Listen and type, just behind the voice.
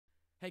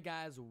Hey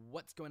guys,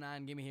 what's going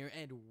on? Gaming here,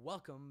 and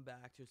welcome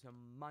back to some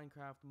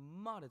Minecraft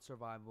modded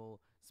survival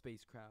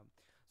Spacecraft.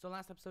 So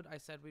last episode I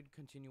said we'd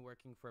continue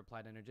working for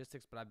Applied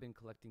Energistics, but I've been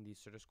collecting these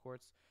Certus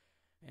quartz,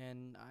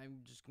 and I'm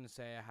just gonna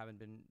say I haven't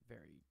been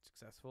very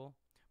successful.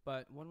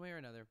 But one way or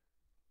another,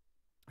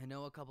 I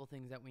know a couple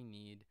things that we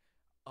need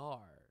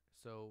are.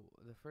 So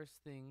the first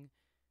thing,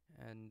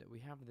 and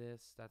we have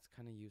this, that's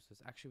kind of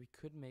useless. Actually, we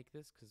could make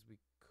this because we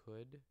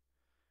could.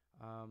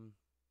 Um,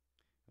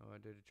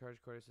 the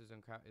charge quarters is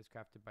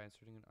crafted by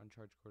inserting an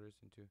uncharged quarters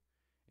into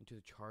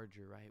the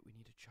charger. Right, we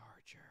need a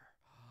charger.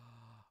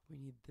 We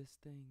need this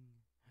thing.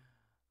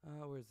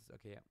 Where's this?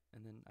 Okay, yeah,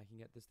 and then I can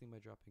get this thing by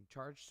dropping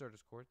charged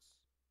Certus quartz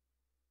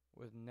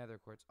with nether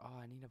quartz. Oh,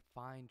 I need a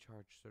fine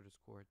charged Certus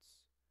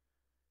quartz.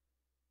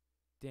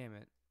 Damn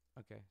it.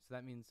 Okay, so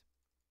that means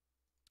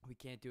we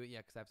can't do it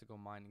yet because I have to go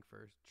mining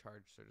for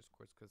charged Certus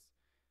quartz because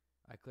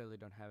I clearly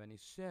don't have any.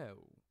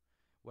 So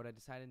what I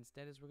decided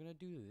instead is we're gonna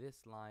do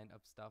this line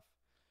of stuff.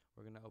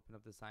 We're gonna open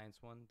up the science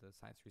one, the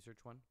science research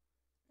one,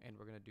 and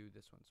we're gonna do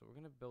this one. So we're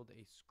gonna build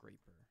a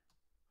scraper.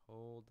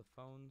 Hold the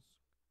phones.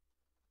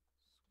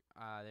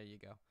 There you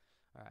go.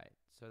 All right,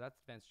 so that's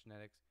advanced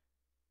genetics.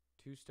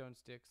 2 stone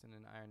sticks and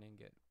an iron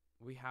ingot.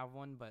 We have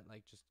one, but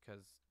like just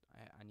because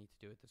I need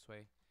to do it this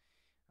way.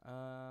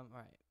 All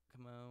right,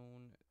 come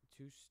on,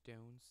 2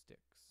 stone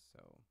sticks.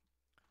 So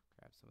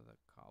grab some of the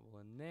cobble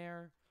in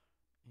there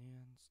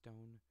and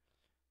stone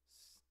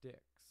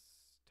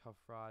sticks. Tough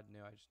rod.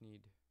 No, I just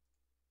need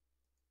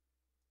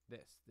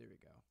this. There we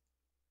go.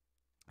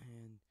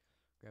 And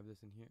grab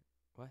this in here.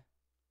 What?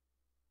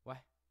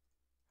 What?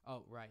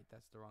 Oh, right.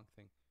 That's the wrong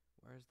thing.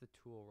 Where's the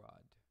tool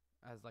rod?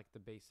 As like the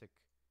basic.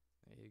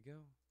 There you go.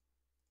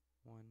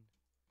 1,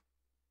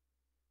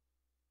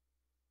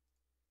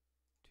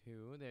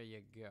 2. There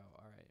you go.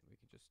 All right. We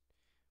can just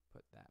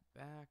put that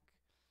back.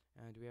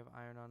 And do we have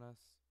iron on us?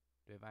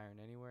 Do we have iron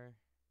anywhere?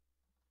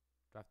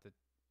 Do I have to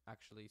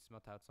actually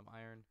smelt out some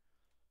iron?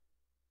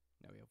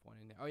 No, we have 1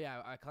 in there. Oh,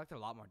 yeah. I collected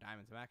a lot more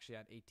diamonds. I'm actually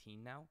at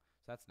 18 now.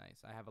 So that's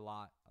nice. I have a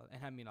lot.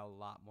 And I mean a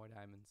lot more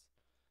diamonds.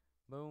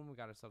 Boom. We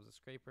got ourselves a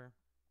scraper.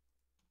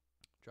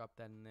 Drop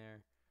that in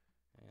there.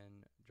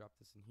 And drop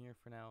this in here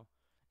for now.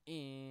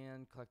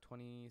 And collect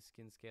 20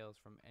 skin scales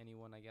from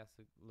anyone, I guess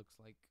it looks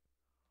like.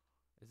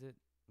 Is it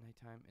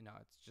nighttime? No,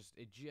 it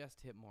just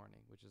hit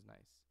morning, which is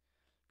nice.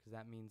 Because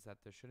that means that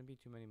there shouldn't be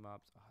too many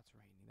mobs. Oh, it's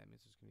raining. That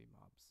means there's going to be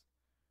mobs.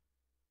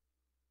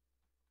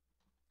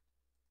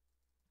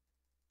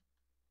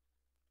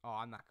 Oh,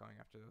 I'm not going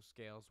after those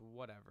scales.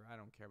 Whatever. I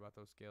don't care about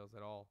those scales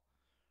at all.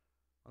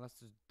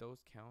 Unless those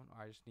count.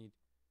 I just need...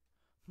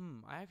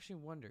 I actually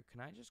wonder, can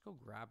I just go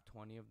grab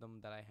 20 of them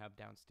that I have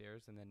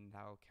downstairs and then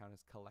that'll count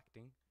as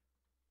collecting?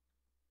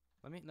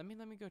 Let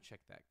me go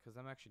check that because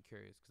I'm actually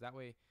curious. Because that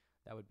way,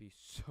 that would be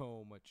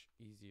so much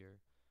easier.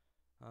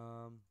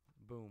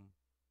 Boom.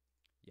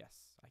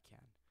 Yes, I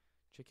can.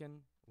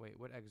 Chicken. Wait,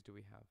 what eggs do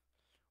we have?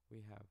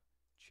 We have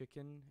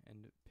chicken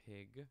and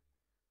pig.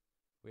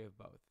 We have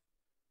both.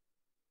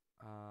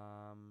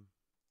 I'm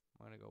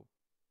gonna go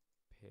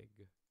pig.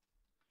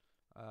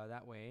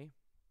 That way.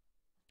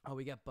 Oh,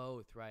 we got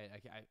both, right?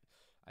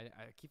 I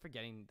keep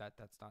forgetting that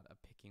that's not a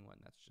picking one.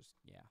 That's just,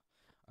 yeah.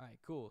 All right,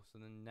 cool. So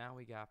then now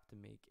we have to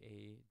make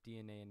a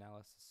DNA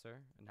analysis,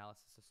 DNA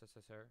analysis,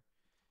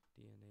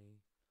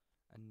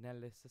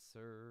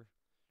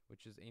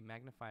 which is a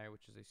magnifier,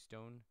 which is a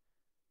stone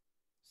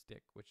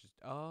stick, which is,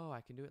 oh,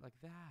 I can do it like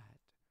that.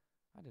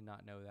 I did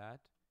not know that.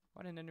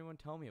 Why didn't anyone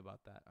tell me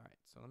about that? All right,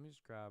 so let me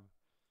just grab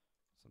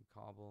some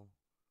cobble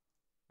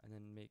and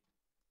then make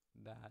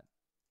that.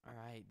 All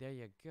right, there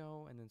you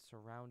go. And then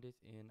surround it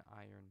in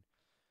iron,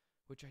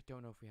 which I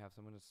don't know if we have. So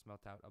I'm going to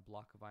smelt out a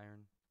block of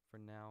iron for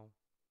now.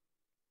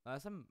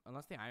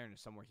 Unless the iron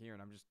is somewhere here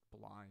and I'm just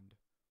blind.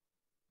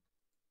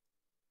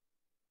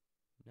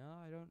 No,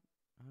 I don't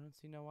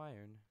see no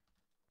iron.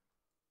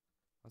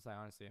 Unless I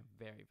honestly am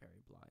very,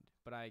 very blind.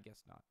 But I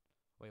guess not.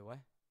 Wait,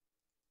 what?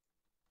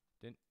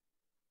 Didn't...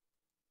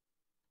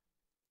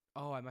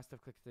 Oh, I must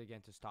have clicked it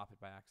again to stop it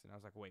by accident. I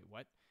was like, wait,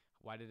 what?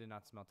 Why did it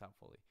not smelt out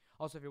fully?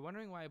 Also, if you're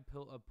wondering why I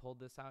pulled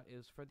this out,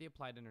 is for the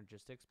applied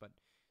energistics, but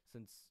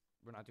since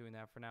we're not doing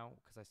that for now,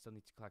 because I still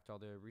need to collect all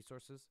the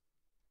resources,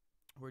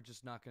 we're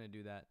just not going to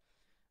do that.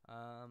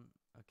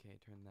 Okay,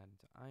 turn that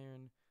into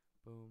iron.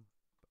 Boom.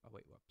 Oh,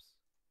 wait, whoops.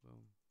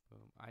 Boom,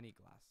 boom. I need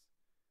glass.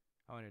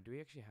 I wonder, do we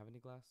actually have any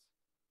glass?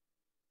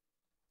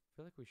 I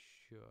feel like we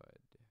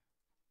should.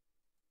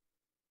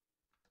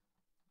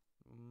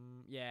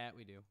 Yeah,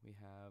 we do. We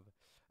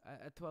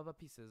have 12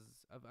 pieces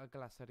of a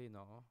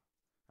glassarino.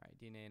 Alright,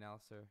 DNA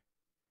analyzer.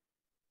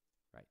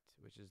 Right,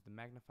 which is the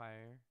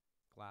magnifier,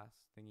 glass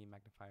thingy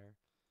magnifier,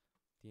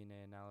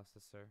 DNA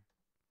analysis, sir.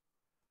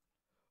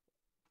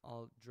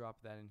 I'll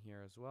drop that in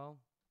here as well.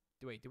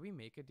 Wait, did we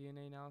make a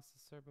DNA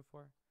analysis, sir,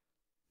 before?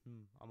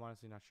 I'm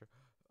honestly not sure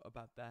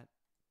about that.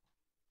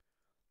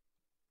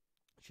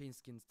 Change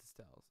skins to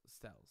stels.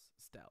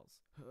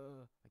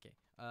 Okay.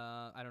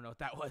 I don't know what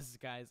that was,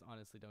 guys.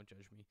 Honestly, don't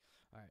judge me.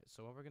 All right.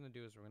 So what we're gonna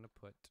do is we're gonna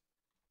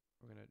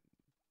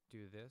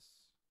do this.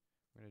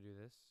 We're gonna do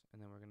this,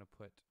 and then we're gonna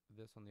put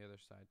this on the other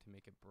side to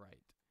make it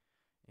bright.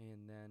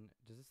 And then,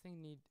 does this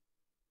thing need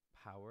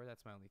power?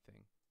 That's my only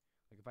thing.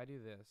 Like if I do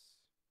this,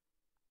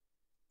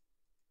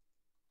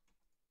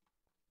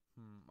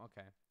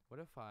 okay. What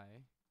if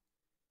I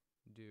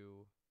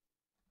do,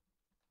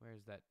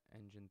 where's that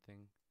engine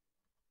thing?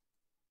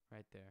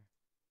 Right there.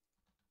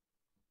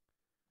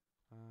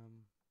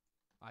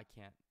 I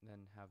can't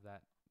then have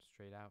that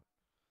straight out.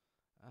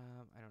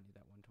 I don't need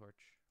that one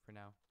torch for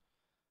now.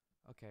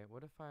 Okay,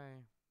 what if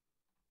I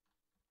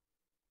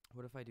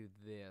do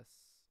this?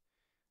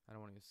 I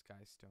don't want to use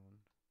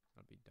skystone.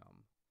 That'd be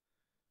dumb.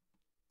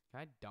 Can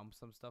I dump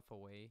some stuff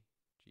away?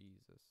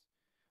 Jesus.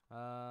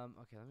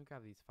 Okay, let me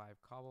grab these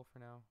 5 cobble for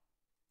now.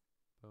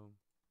 Boom.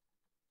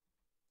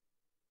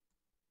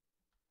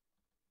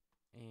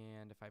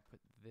 And if I put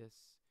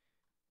this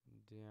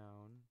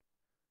down,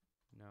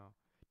 no.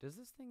 Does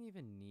this thing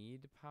even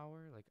need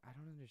power? Like, I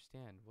don't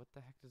understand. What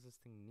the heck does this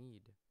thing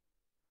need?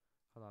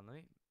 Hold on, let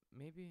me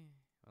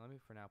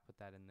for now put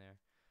that in there.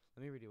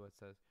 Let me read you what it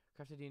says.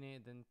 Craft the DNA,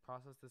 then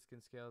process the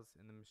skin scales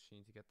in the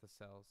machine to get the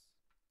cells.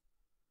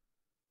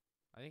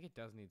 I think it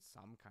does need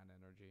some kind of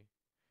energy.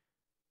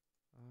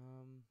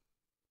 I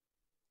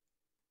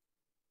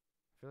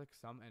feel like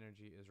some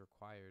energy is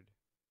required.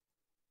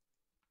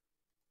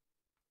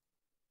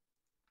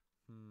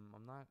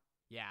 I'm not.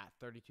 Yeah,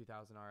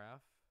 32,000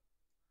 RF.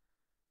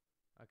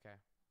 Okay.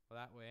 Well,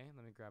 that way,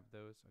 let me grab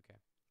those. Okay.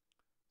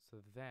 So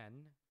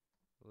then,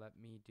 let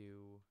me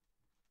do.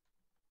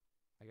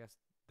 I guess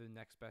the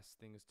next best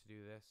thing is to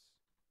do this.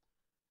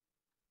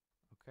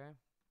 Okay.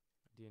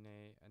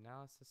 DNA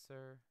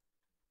analyzer.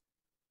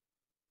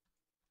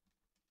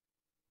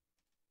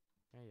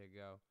 There you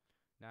go.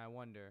 Now I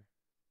wonder,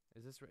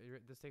 is this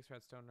this takes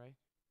redstone, right?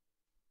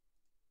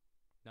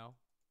 No.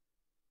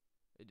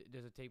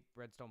 Does it take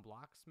redstone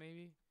blocks?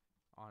 Maybe.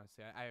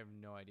 Honestly, I have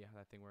no idea how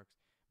that thing works.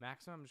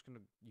 Maximum, I'm just gonna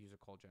use a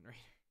coal generator.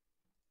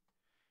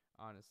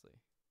 Honestly.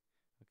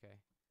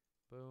 Okay.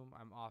 Boom.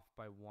 I'm off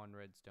by 1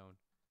 redstone.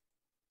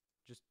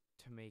 Just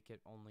to make it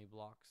only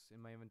blocks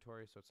in my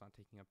inventory, so it's not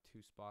taking up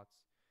 2 spots.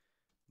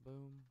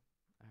 Boom.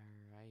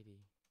 Alrighty.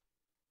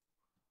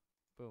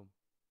 Boom.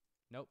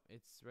 Nope,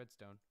 it's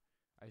redstone.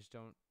 I just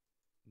don't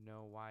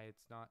know why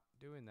it's not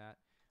doing that.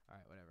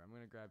 Alright, whatever. I'm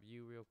gonna grab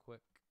you real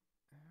quick.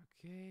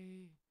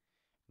 Okay.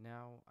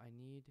 Now I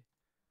need.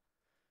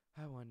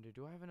 I wonder,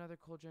 do I have another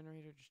coal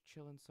generator just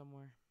chilling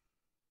somewhere?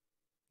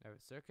 I have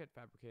a circuit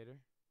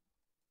fabricator.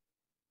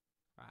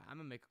 Alright, I'm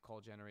gonna make a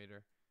coal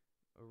generator.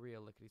 A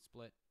real lickety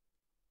split.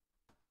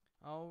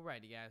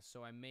 Alrighty, guys.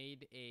 So I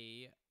made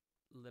a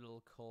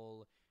little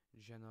coal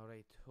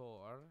generator.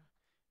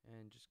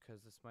 And just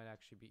because this might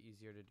actually be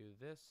easier to do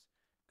this.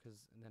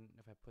 And then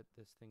if I put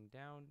this thing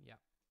down, yeah.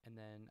 And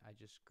then I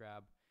just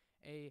grab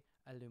a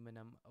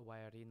aluminum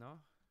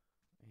wirino.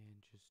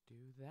 And just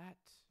do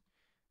that.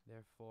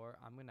 Therefore,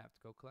 I'm going to have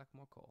to go collect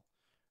more coal.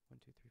 1,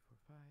 2, 3,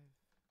 4, 5.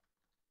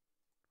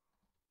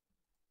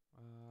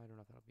 I don't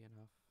know if that'll be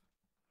enough.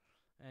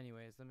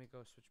 Anyways, let me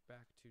go switch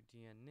back to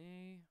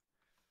DNA.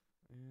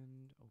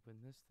 And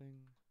open this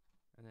thing.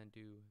 And then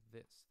do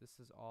this.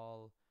 This is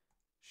all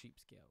sheep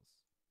scales.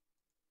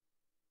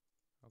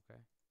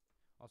 Okay.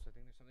 Also, I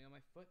think there's something on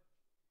my foot.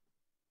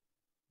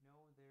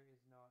 No, there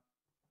is not.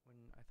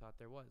 When I thought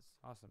there was.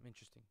 Awesome.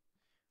 Interesting.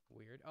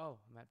 Weird.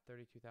 Oh, I'm at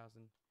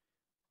 32,000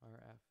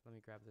 RF. Let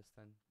me grab this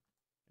then.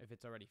 If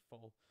it's already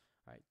full.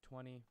 Alright,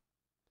 20.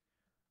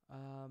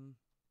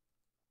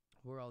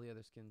 Where are all the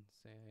other skin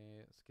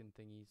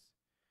thingies?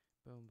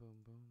 Boom,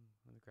 boom, boom.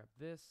 Let me grab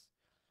this.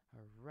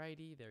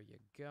 Alrighty, there you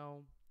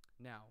go.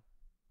 Now,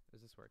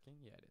 is this working?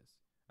 Yeah, it is.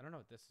 I don't know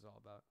what this is all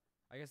about.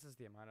 I guess this is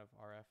the amount of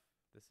RF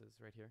this is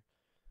right here.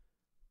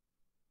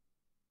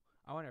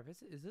 I wonder,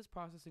 is this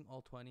processing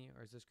all 20,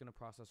 or is this going to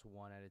process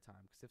 1 at a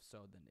time? Because if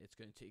so, then it's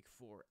going to take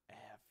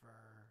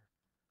forever.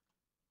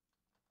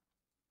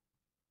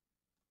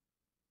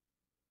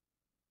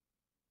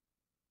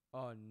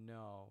 Oh,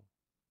 no.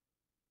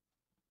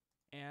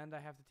 And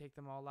I have to take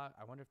them all out.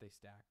 I wonder if they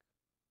stack.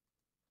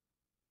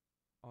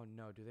 Oh,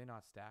 no. Do they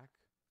not stack?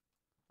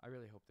 I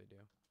really hope they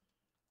do.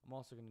 I'm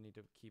also going to need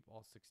to keep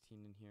all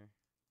 16 in here.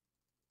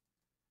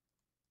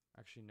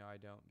 Actually, no, I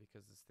don't,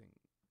 because this thing...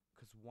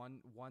 Because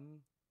one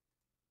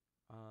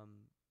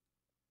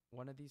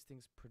of these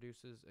things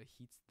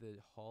heats the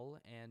hull,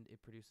 and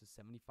it produces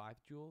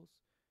 75 joules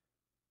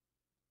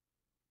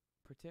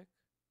per tick.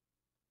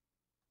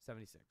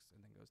 76,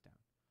 and then goes down.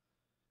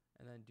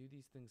 And then do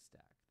these things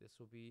stack? This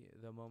will be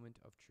the moment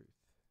of truth.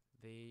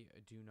 They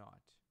do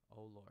not.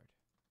 Oh, Lord.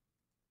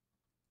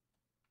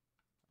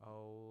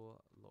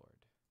 Oh,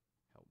 Lord.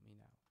 Help me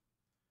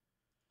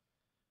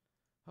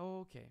now.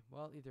 Okay,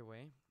 well, either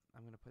way,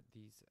 I'm going to put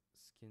these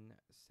skin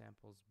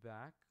samples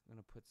back. I'm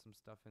going to put some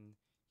stuff in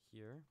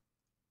here.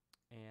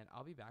 And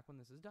I'll be back when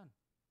this is done.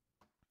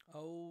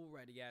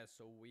 Alrighty, guys.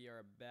 So we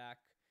are back.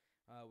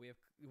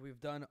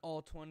 We've done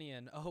all 20,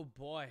 and oh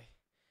boy,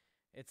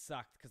 it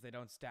sucked because they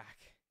don't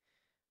stack.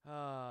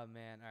 Oh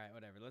man. All right,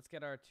 whatever. Let's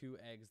get our 2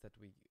 eggs that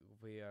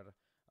we are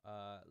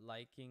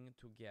liking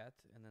to get,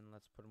 and then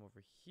let's put them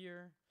over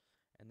here,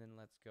 and then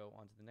let's go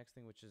on to the next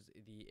thing, which is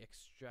the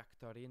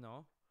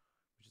extractorino,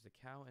 which is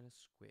a cow and a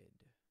squid.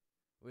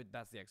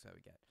 That's the extra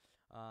we get.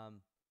 How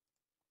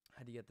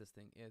do you get this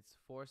thing? It's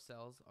 4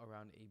 cells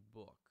around a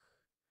book.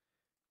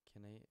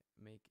 Can I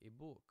make a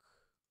book?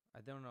 I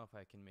don't know if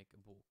I can make a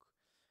book.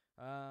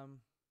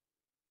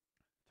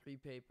 3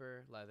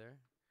 paper, leather.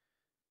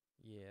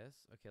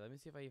 Yes. Okay, let me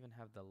see if I even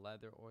have the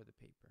leather or the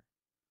paper.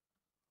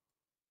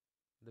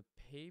 The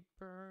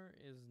paper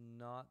is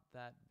not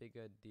that big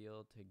a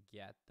deal to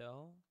get,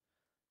 though.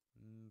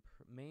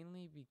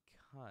 Mainly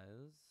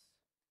because...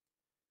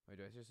 Wait,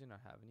 do I seriously not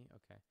have any?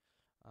 Okay.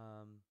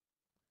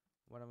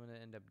 What I'm going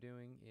to end up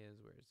doing is...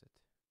 Where is it?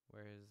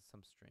 Where is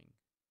some string?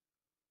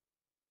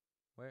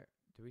 Where?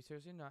 Do we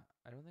seriously not?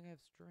 I don't think I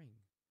have string.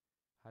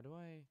 How do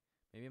I?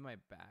 Maybe in my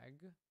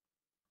bag?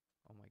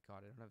 Oh my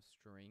god, I don't have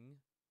string.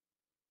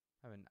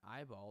 I have an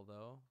eyeball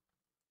though.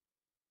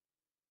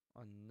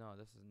 Oh no,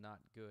 this is not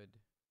good.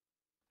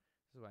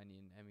 This is why I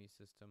need an ME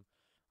system.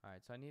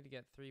 Alright, so I need to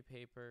get 3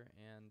 paper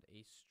and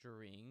a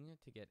string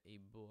to get a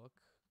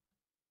book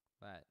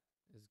that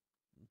is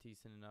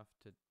decent enough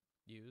to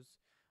use.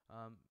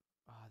 I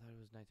thought it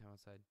was nighttime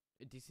outside.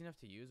 Decent enough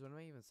to use? What am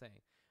I even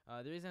saying?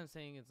 The reason I'm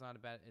saying it's not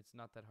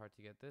that hard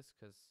to get this,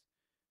 because,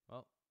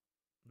 well,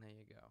 there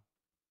you go.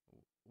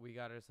 We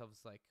got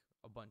ourselves like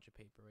a bunch of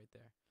paper right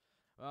there.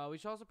 We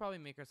should also probably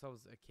make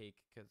ourselves a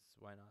cake, because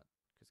why not?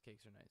 Because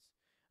cakes are nice.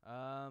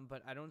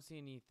 But I don't see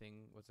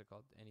anything, what's it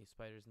called? Any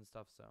spiders and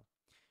stuff, so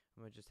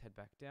I'm going to just head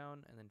back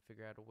down and then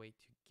figure out a way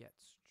to get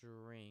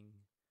string.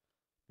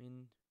 I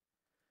mean,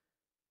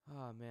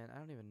 oh man, I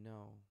don't even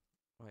know.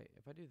 Wait,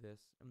 if I do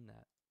this and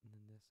that, and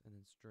then this, and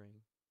then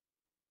string.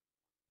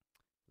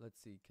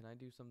 Let's see, can I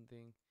do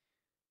something?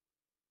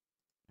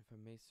 If I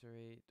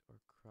macerate or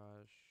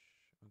crush,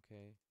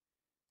 okay.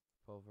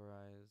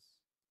 Pulverize.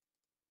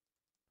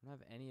 I don't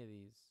have any of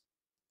these.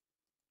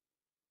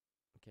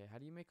 Okay, how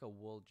do you make a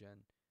wool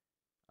gen?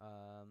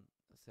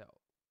 So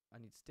I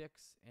need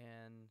sticks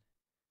and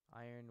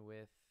iron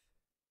with...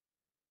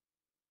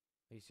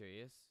 Are you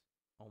serious?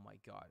 Oh my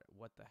god,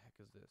 what the heck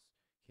is this?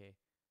 Okay,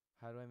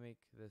 how do I make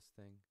this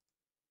thing?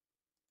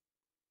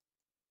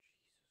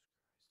 Jesus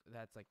Christ.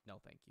 That's like, no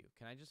thank you.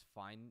 Can I just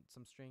find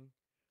some string?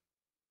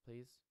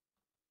 Please?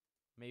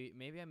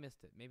 Maybe I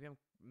missed it. Maybe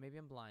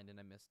I'm blind and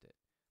I missed it.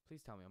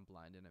 Please tell me I'm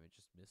blind and I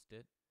just missed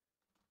it.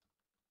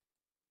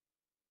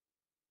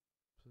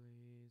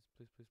 Please,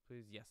 please, please,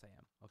 please. Yes, I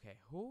am. Okay.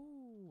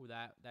 Ooh,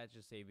 that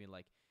just saved me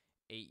like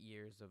 8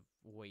 years of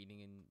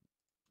waiting and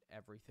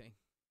everything.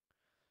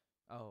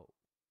 Oh,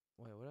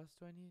 wait, what else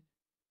do I need?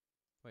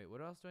 Wait,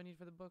 what else do I need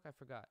for the book? I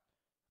forgot.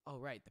 Oh,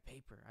 right, the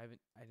paper. I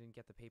didn't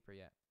get the paper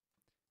yet.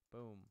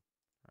 Boom.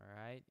 All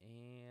right,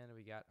 and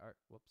we got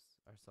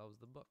ourselves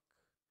the book.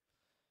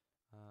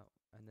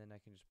 And then I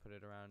can just put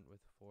it around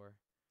with 4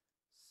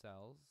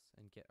 cells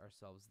and get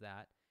ourselves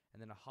that.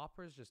 And then a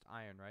hopper is just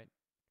iron, right?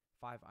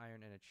 5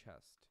 iron and a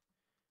chest.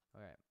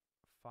 Okay,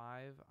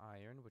 5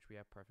 iron, which we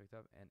have perfect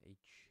of, and a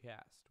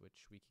chest,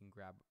 which we can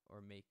grab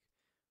or make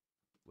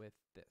with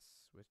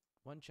this. With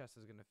 1 chest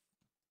is gonna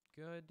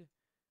good.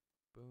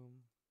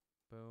 Boom,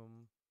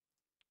 boom.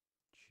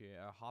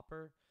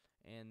 Hopper,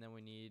 and then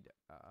we need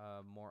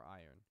more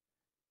iron.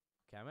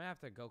 Okay, I'm gonna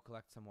have to go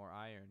collect some more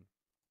iron.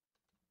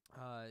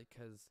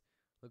 Cause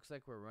looks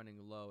like we're running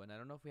low, and I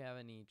don't know if we have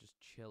any just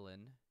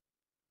chillin'.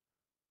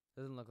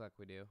 Doesn't look like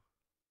we do.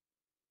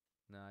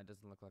 No, it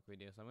doesn't look like we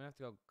do. So I'm gonna have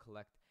to go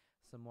collect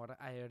some more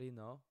iron,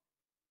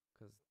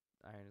 cause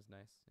iron is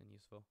nice and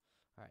useful.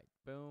 All right,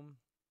 boom.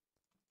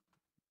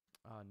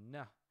 Oh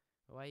no,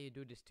 why you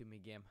do this to me,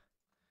 game?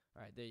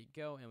 All right, there you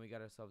go, and we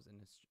got ourselves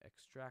an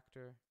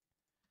extractor.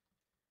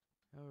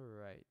 All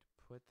right,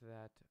 put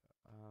that.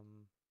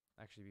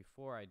 Actually,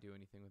 before I do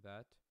anything with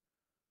that,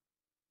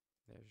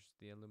 there's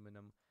the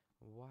aluminum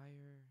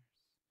wires.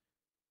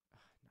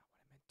 Not what I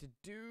meant to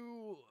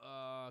do.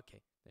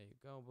 Okay, there you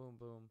go. Boom,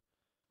 boom,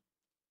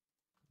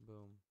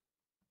 boom.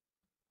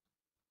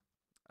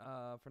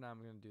 For now, I'm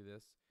gonna do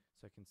this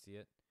so I can see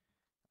it.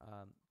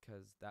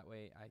 Cause that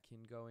way I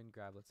can go and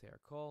grab, let's say, our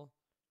coal.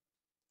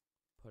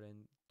 Put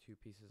in 2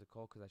 pieces of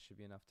coal, cause that should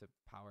be enough to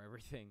power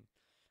everything.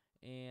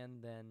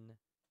 And then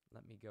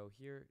let me go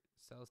here.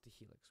 Cells to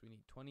helix. We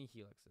need 20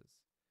 helixes.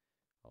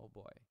 Oh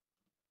boy.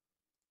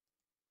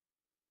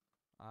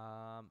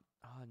 Oh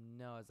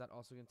no, is that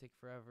also gonna take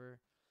forever?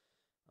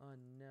 Oh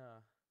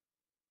no.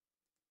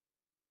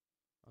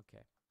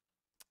 Okay.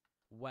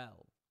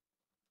 Well,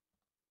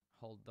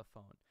 hold the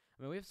phone.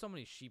 I mean, we have so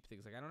many sheep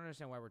things. Like, I don't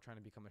understand why we're trying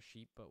to become a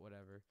sheep, but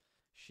whatever.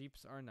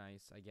 Sheeps are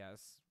nice, I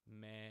guess.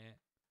 Meh.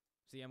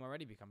 See, I'm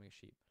already becoming a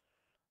sheep.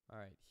 All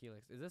right,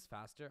 helix. Is this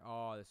faster?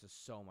 Oh, this is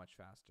so much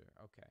faster.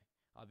 Okay.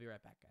 I'll be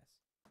right back, guys.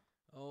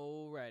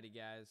 Alrighty,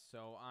 guys.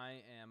 So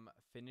I am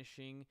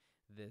finishing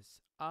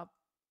this up,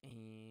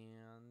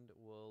 and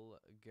we'll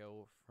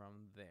go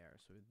from there.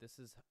 So this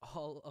is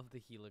all of the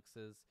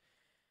helixes.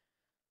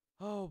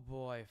 Oh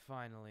boy,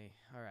 finally.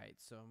 All right,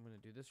 so I'm gonna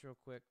do this real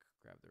quick.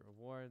 grab the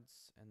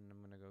rewards, and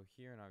I'm gonna go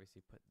here and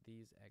obviously put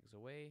these eggs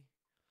away.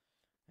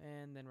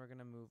 And then we're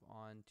gonna move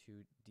on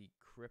to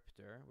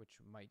Decryptor, which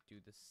might do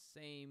the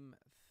same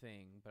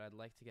thing, but I'd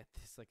like to get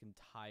this like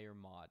entire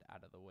mod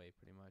out of the way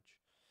pretty much.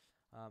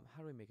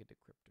 How do we make a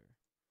Decryptor?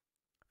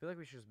 I feel like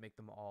we should just make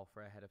them all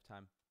for ahead of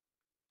time.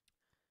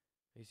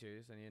 Are you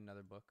serious? I need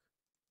another book.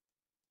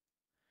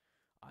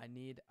 I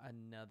need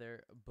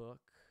another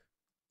book.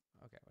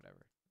 Okay,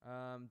 whatever.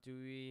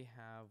 Do we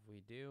have?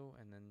 We do,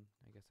 and then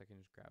I guess I can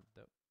just grab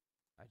the.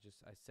 I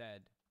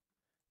said.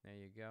 There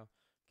you go.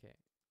 Okay.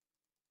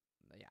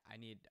 Yeah, I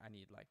need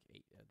like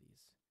 8 of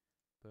these.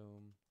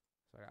 Boom.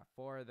 So I got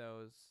 4 of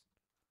those.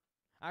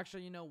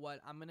 Actually, you know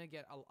what? I'm gonna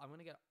get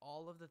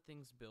all of the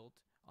things built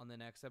on the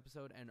next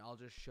episode, and I'll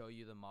just show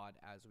you the mod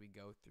as we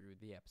go through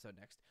the episode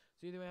next.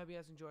 So either way, I hope you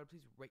guys enjoyed.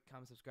 Please rate,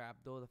 comment, subscribe.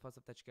 Do all the fun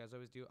stuff that you guys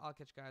always do. I'll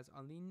catch you guys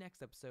on the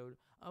next episode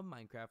of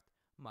Minecraft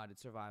Modded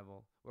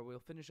Survival, where we'll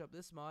finish up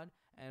this mod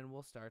and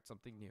we'll start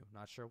something new.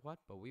 Not sure what,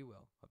 but we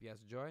will. Hope you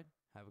guys enjoyed.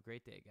 Have a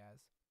great day, guys.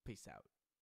 Peace out.